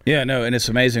again. Yeah, no, and it's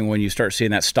amazing when you start seeing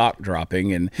that stock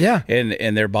dropping and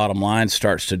their bottom line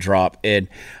starts to drop. And,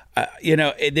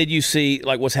 and then you see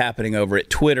like what's happening over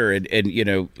at Twitter and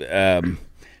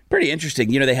pretty interesting.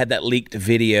 They had that leaked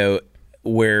video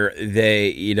where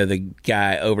they, the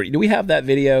guy over, do we have that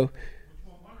video?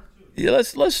 Yeah,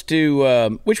 let's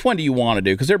do, which one do you want to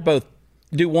do? Because they're both.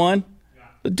 Do one?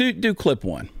 Do clip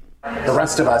one. The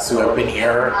rest of us who have been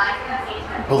here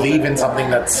believe in something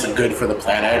that's good for the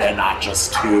planet and not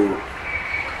just to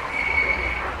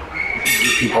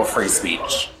give people free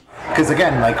speech. Because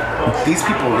again, like, these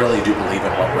people really do believe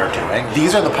in what we're doing.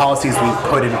 These are the policies we've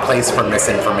put in place for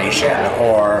misinformation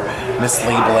or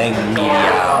mislabeling media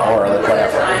or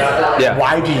whatever. Yeah.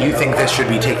 Why do you think this should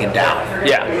be taken down?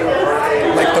 Yeah.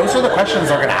 Like, those are the questions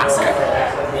they're going to ask him.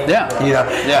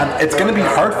 Yeah. It's going to be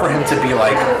hard for him to be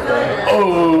like,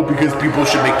 oh, because people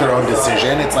should make their own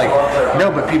decision. It's like,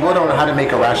 no, but people don't know how to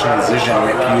make a rational decision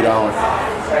if you don't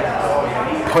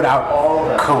put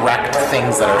out correct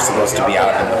things that are supposed to be out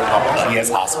in the public. He has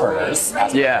Asperger's.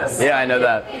 Yeah, I know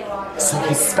that. So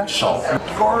he's special.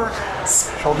 You're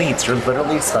special needs. You're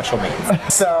literally special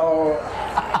needs. So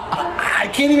I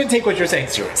can't even take what you're saying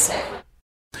seriously.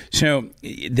 So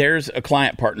there's a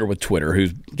client partner with Twitter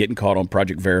who's getting caught on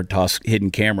Project Veritas hidden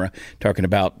camera talking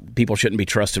about people shouldn't be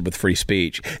trusted with free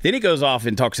speech. Then he goes off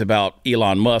and talks about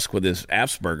Elon Musk with his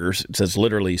Asperger's. It says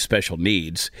literally special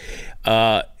needs.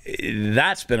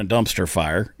 That's been a dumpster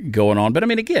fire going on. But I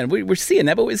mean, again, we're seeing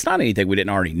that, but it's not anything we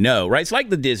didn't already know, right? It's like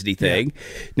the Disney thing.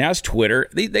 Yeah. Now it's Twitter.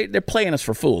 They're playing us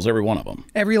for fools, every one of them.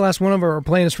 Every last one of them are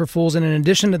playing us for fools. And in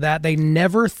addition to that, they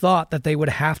never thought that they would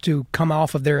have to come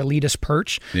off of their elitist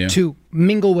perch to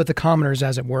mingle with the commoners,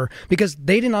 as it were, because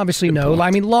they didn't obviously know. I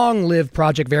mean, long live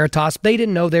Project Veritas. They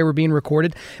didn't know they were being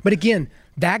recorded. But again,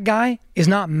 that guy is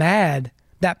not mad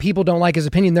that people don't like his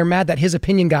opinion. They're mad that his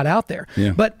opinion got out there.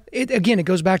 Yeah. But it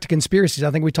goes back to conspiracies.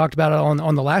 I think we talked about it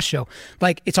on the last show.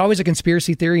 Like, it's always a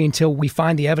conspiracy theory until we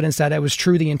find the evidence that it was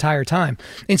true the entire time.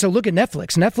 And so look at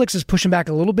Netflix. Netflix is pushing back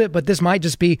a little bit, but this might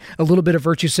just be a little bit of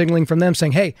virtue signaling from them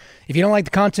saying, hey, if you don't like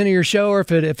the content of your show or if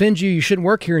it offends you, you shouldn't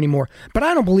work here anymore. But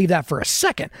I don't believe that for a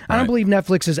second. Right. I don't believe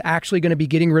Netflix is actually going to be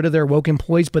getting rid of their woke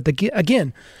employees. But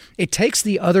again, it takes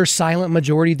the other silent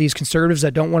majority of these conservatives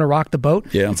that don't want to rock the boat.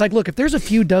 Yeah. It's like, look, if there's a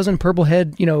few dozen purple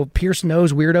head, pierced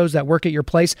nose weirdos that work at your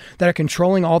place that are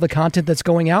controlling all the content that's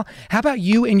going out, how about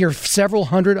you and your several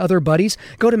hundred other buddies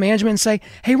go to management and say,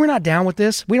 hey, we're not down with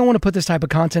this. We don't want to put this type of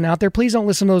content out there. Please don't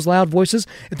listen to those loud voices.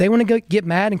 If they want to get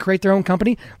mad and create their own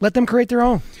company, let them create their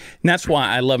own. And that's why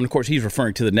I love, and of course, he's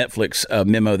referring to the Netflix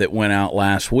memo that went out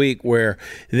last week where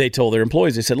they told their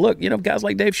employees, they said, look, guys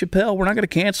like Dave Chappelle, we're not going to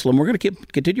cancel them. We're going to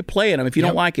continue playing them. If you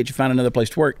don't like it, you find another place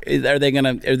to work. Are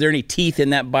there any teeth in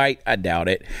that bite? I doubt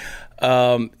it.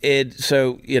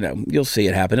 So you'll see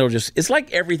it happen. It's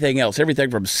like everything else, everything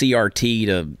from CRT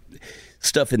to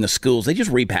stuff in the schools. They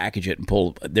just repackage it and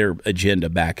pull their agenda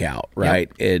back out, right?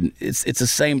 Yep. And it's the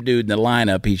same dude in the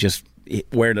lineup. He's just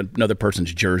wearing another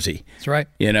person's jersey. That's right.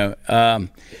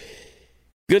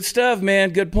 Good stuff, man.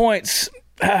 Good points.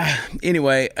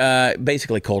 Anyway,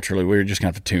 basically culturally, we're just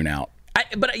going to have to tune out.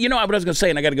 But what I was going to say,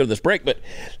 and I got to go to this break, but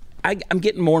I'm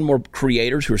getting more and more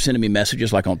creators who are sending me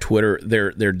messages like on Twitter.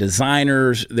 They're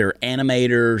designers, they're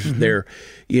animators, they're,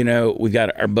 we've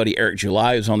got our buddy Eric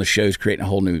July who's on the show, who's creating a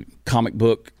whole new comic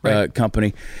book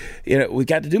company. We've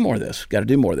got to do more of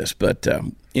this. But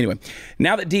anyway,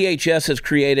 now that DHS has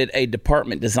created a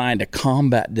department designed to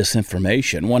combat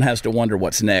disinformation, one has to wonder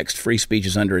what's next. Free speech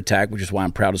is under attack, which is why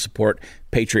I'm proud to support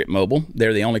Patriot Mobile.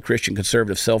 They're the only Christian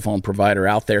conservative cell phone provider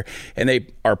out there, and they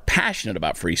are passionate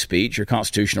about free speech, your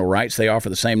constitutional rights. They offer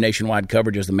the same nationwide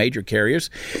coverage as the major carriers,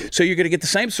 so you're going to get the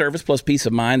same service plus peace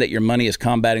of mind that your money is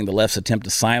combating the left's attempt to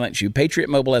silence you. Patriot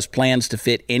Mobile has plans to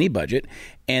fit any budget,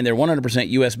 and their 100%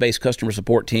 U.S.-based customer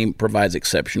support team provides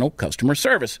exceptional customer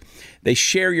service. They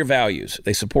share your values.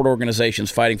 They support organizations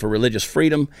fighting for religious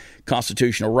freedom,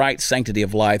 constitutional rights, sanctity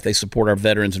of life. They support our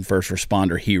veterans and first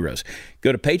responder heroes.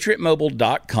 Go to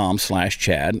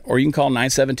patriotmobile.com/Chad, or you can call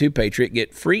 972-PATRIOT.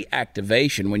 Get free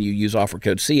activation when you use offer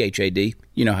code CHAD.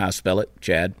 You know how I spell it,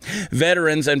 Chad.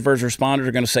 Veterans and first responders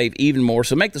are going to save even more,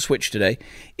 so make the switch today.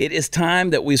 It is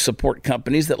time that we support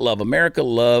companies that love America,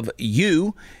 love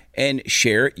you, and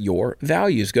share your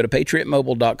values. Go to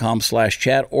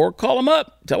patriotmobile.com/Chad or call them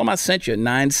up. Tell them I sent you.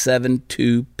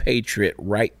 972-PATRIOT.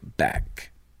 Right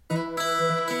back.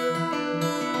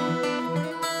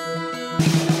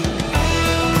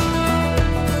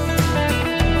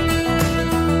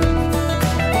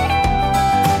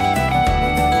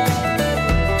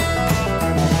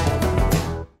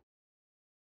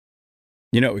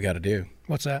 You know what we got to do?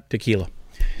 What's that? Tequila.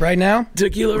 Right now?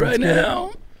 Tequila right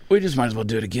now. We just might as well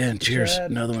do it again. Cheers.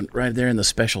 Chad. Another one right there in the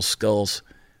special skulls.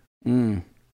 Might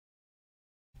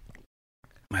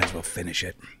as well finish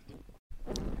it.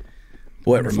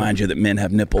 Boy, it reminds you that men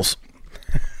have nipples.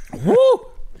 Woo!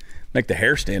 Make the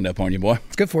hair stand up on you, boy.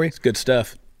 It's good for you. It's good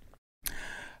stuff.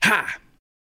 Ha!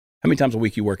 How many times a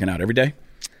week you working out? Every day?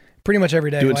 Pretty much every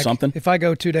day. Doing something? If I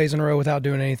go 2 days in a row without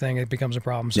doing anything, it becomes a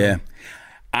problem. So. Yeah.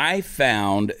 I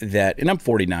found that, and I'm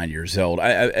 49 years old,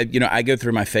 I go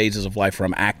through my phases of life where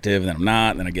I'm active, then I'm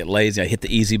not, then I get lazy. I hit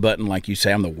the easy button, like you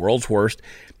say. I'm the world's worst.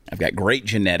 I've got great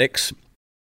genetics.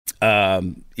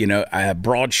 I have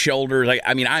broad shoulders.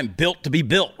 I'm built to be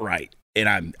built right. And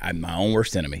I'm my own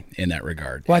worst enemy in that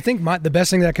regard. Well, I think the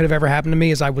best thing that could have ever happened to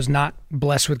me is I was not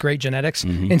blessed with great genetics.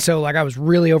 Mm-hmm. And so I was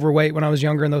really overweight when I was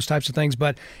younger and those types of things,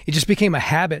 but it just became a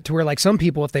habit to where some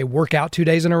people, if they work out 2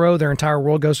 days in a row, their entire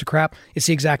world goes to crap. It's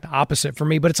the exact opposite for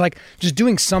me, but it's just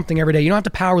doing something every day. You don't have to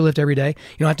power lift every day.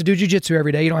 You don't have to do jiu-jitsu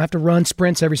every day. You don't have to run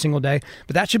sprints every single day,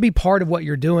 but that should be part of what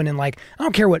you're doing. And I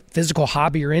don't care what physical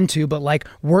hobby you're into, but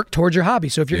work towards your hobby.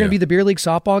 So if you're going to be the beer league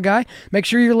softball guy, make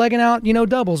sure you're legging out,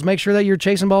 doubles. Make sure that that you're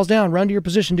chasing balls down, run to your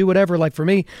position, do whatever. Like for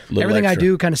me, everything extra. I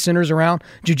do kind of centers around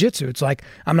jiu-jitsu. It's like,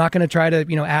 I'm not going to try to,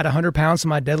 add 100 pounds to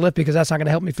my deadlift because that's not going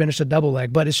to help me finish a double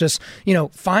leg. But it's just,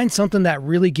 find something that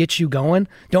really gets you going.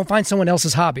 Don't find someone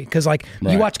else's hobby. Because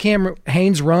you watch Cam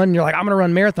Haynes run, and you're like, I'm going to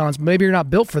run marathons. Maybe you're not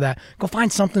built for that. Go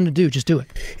find something to do. Just do it.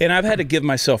 And I've had to give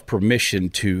myself permission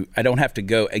to, I don't have to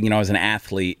go, as an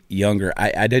athlete younger,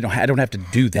 I don't have to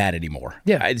do that anymore.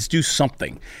 Yeah. I just do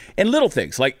something. And little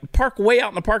things like park way out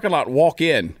in the parking lot, walk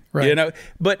in, right.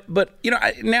 But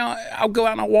now I'll go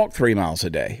out and I'll walk 3 miles a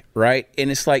day. Right. And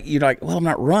it's like, well, I'm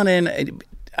not running.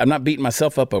 I'm not beating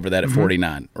myself up over that at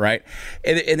 49. Right.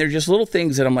 And they're just little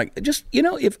things that I'm like, just,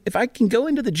 if I can go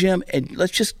into the gym and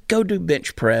let's just go do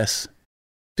bench press,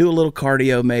 do a little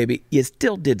cardio maybe, you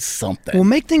still did something. Well,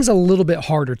 make things a little bit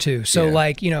harder too. So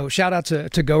shout out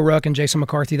to Go Ruck and Jason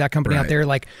McCarthy, that company out there.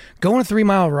 Like go on a 3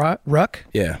 mile ruck.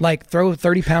 Yeah. Like throw a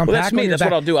 30-pound pack. That's me. That's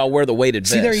what I'll do. I'll wear the weighted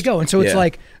vest. See, there you go. And so it's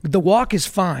like the walk is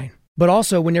fine. But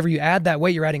also, whenever you add that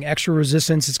weight, you're adding extra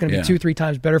resistance. It's going to be 2-3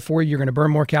 times better for you. You're going to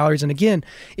burn more calories. And again,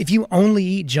 if you only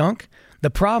eat junk, the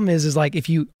problem is like if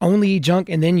you only eat junk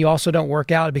and then you also don't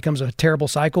work out, it becomes a terrible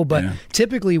cycle. But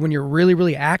typically when you're really,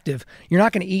 really active, you're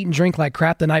not going to eat and drink like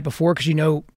crap the night before because you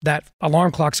know that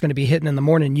alarm clock's going to be hitting in the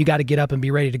morning. You got to get up and be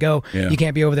ready to go. Yeah. You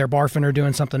can't be over there barfing or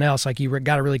doing something else. Like you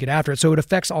got to really get after it. So it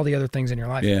affects all the other things in your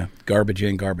life. Yeah, garbage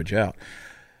in, garbage out.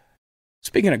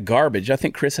 Speaking of garbage, I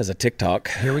think Chris has a TikTok.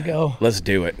 Here we go. Let's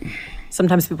do it.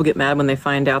 Sometimes people get mad when they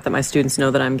find out that my students know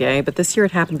that I'm gay, but this year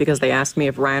it happened because they asked me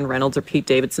if Ryan Reynolds or Pete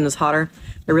Davidson is hotter.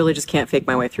 I really just can't fake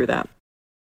my way through that.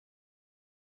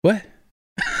 What?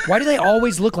 Why do they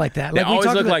always look like that? They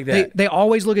always look like that. They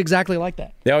always look exactly like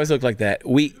that. They always look like that.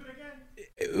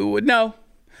 No,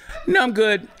 I'm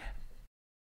good.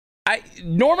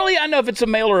 Normally I know if it's a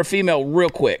male or a female real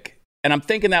quick, and I'm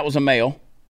thinking that was a male.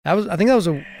 I think that was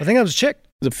a chick.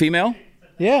 Was it female?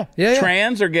 Yeah.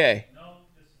 Trans or gay?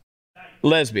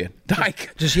 Lesbian.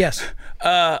 Dyke. Just yes.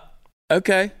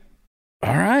 Okay.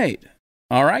 All right.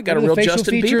 Got a real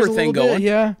Justin Bieber thing going.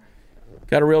 Yeah.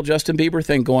 Got a real Justin Bieber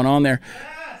thing going on there.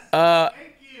 Yes.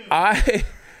 Thank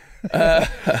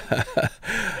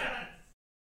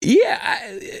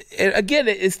you. Again,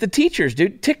 it's the teachers,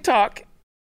 dude. TikTok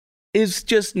is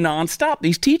just nonstop.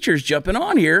 These teachers jumping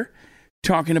on here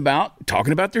talking about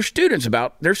their students,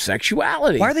 about their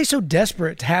sexuality. Why are they so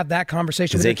desperate to have that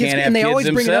conversation with their kids? Can't have kids always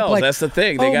themselves. Bring it up like, that's the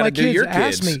thing. They got to do your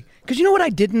kids. Ask me. Because you know what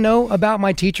I didn't know about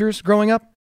my teachers growing up?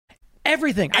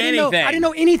 Everything. I didn't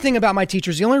know anything about my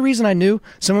teachers. The only reason I knew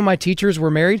some of my teachers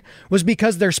were married was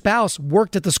because their spouse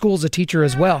worked at the school as a teacher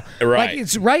as well. Right.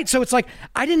 So it's like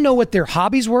I didn't know what their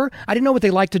hobbies were. I didn't know what they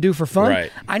liked to do for fun.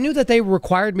 Right. I knew that they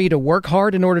required me to work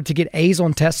hard in order to get A's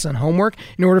on tests and homework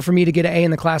in order for me to get an A in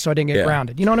the class so I didn't get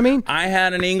grounded. You know what I mean? I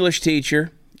had an English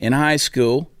teacher in high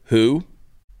school who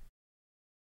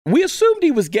we assumed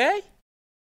he was gay.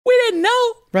 We didn't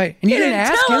know. Right. And you didn't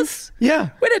ask tell him. us. Yeah.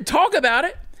 We didn't talk about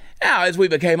it. Now, as we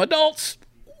became adults,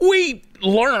 we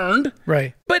learned,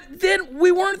 right? But then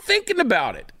we weren't thinking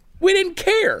about it. We didn't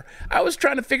care. I was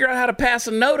trying to figure out how to pass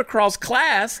a note across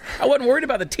class. I wasn't worried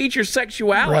about the teacher's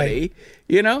sexuality.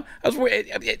 Right. I was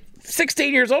worried.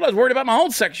 16 years old, I was worried about my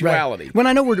own sexuality. Right. When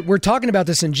I know we're talking about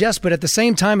this in jest, but at the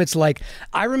same time, it's like,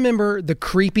 I remember the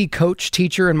creepy coach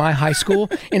teacher in my high school,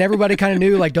 and everybody kind of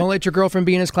knew, like, don't let your girlfriend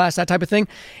be in his class, that type of thing.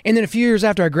 And then a few years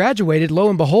after I graduated, lo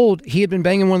and behold, he had been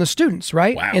banging one of the students,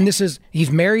 right? Wow. And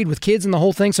he's married with kids and the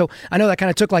whole thing. So I know that kind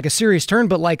of took like a serious turn,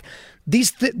 but like,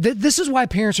 this is why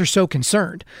parents are so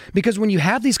concerned, because when you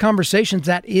have these conversations,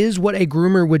 that is what a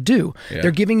groomer would do. Yeah.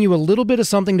 They're giving you a little bit of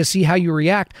something to see how you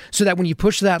react, so that when you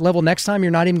push that level next time,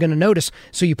 you're not even going to notice.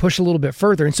 So you push a little bit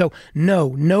further. And so,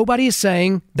 no, nobody is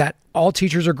saying that all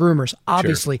teachers are groomers,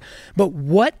 obviously. Sure. But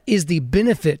what is the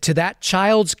benefit to that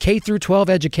child's K through 12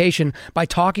 education by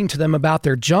talking to them about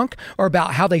their junk or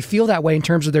about how they feel that way in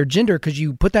terms of their gender? Because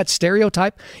you put that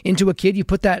stereotype into a kid, you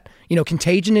put that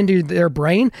contagion into their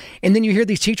brain, and then you hear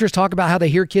these teachers talk about how they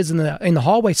hear kids in the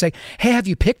hallway say, "Hey, have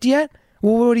you picked yet?"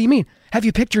 Well, what do you mean? Have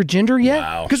you picked your gender yet?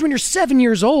 Wow. Because when you're 7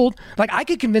 years old, like I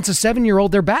could convince a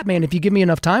 7-year-old they're Batman if you give me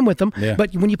enough time with them. Yeah.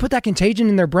 But when you put that contagion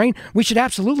in their brain, we should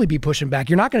absolutely be pushing back.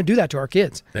 You're not going to do that to our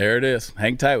kids. There it is.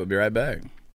 Hang tight. We'll be right back.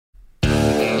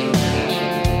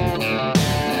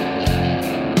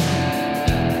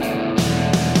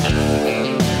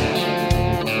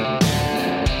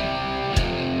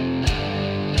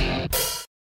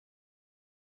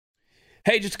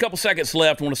 Hey, just a couple seconds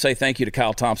left. I want to say thank you to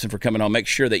Kyle Thompson for coming on. Make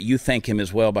sure that you thank him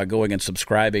as well by going and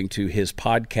subscribing to his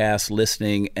podcast,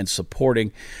 listening, and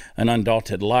supporting An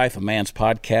Undaunted Life, a man's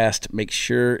podcast. Make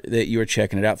sure that you are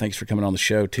checking it out. Thanks for coming on the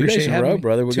show. 2 days in a row,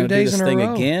 brother. We're going to do this thing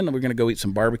again, and we're going to go eat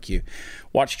some barbecue.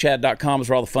 WatchChad.com is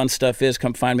where all the fun stuff is.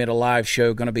 Come find me at a live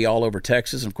show. Going to be all over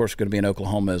Texas. And, of course, we're going to be in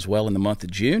Oklahoma as well in the month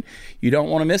of June. You don't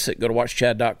want to miss it. Go to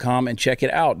WatchChad.com and check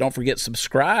it out. Don't forget,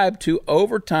 subscribe to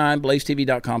Overtime,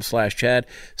 BlazeTV.com/Chad.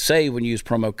 Save when you use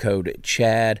promo code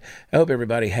Chad. I hope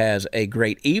everybody has a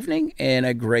great evening and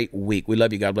a great week. We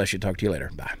love you. God bless you. Talk to you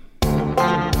later. Bye.